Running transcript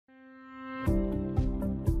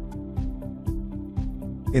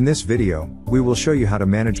In this video, we will show you how to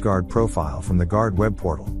manage guard profile from the Guard Web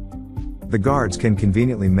Portal. The guards can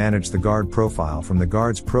conveniently manage the guard profile from the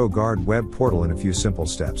GuardsPro Guard Web Portal in a few simple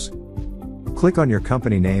steps. Click on your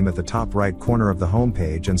company name at the top right corner of the home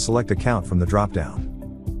page and select Account from the drop-down.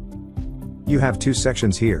 You have two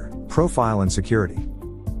sections here, Profile and Security.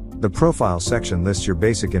 The Profile section lists your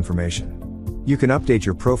basic information. You can update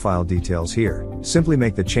your profile details here. Simply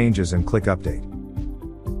make the changes and click Update.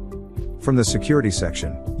 From the Security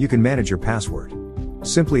section, you can manage your password.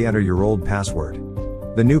 Simply enter your old password,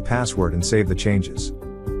 the new password and save the changes.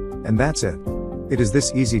 And that's it. It is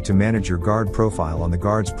this easy to manage your guard profile on the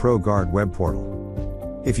GuardsPro Guard Web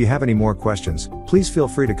Portal. If you have any more questions, please feel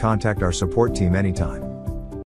free to contact our support team anytime.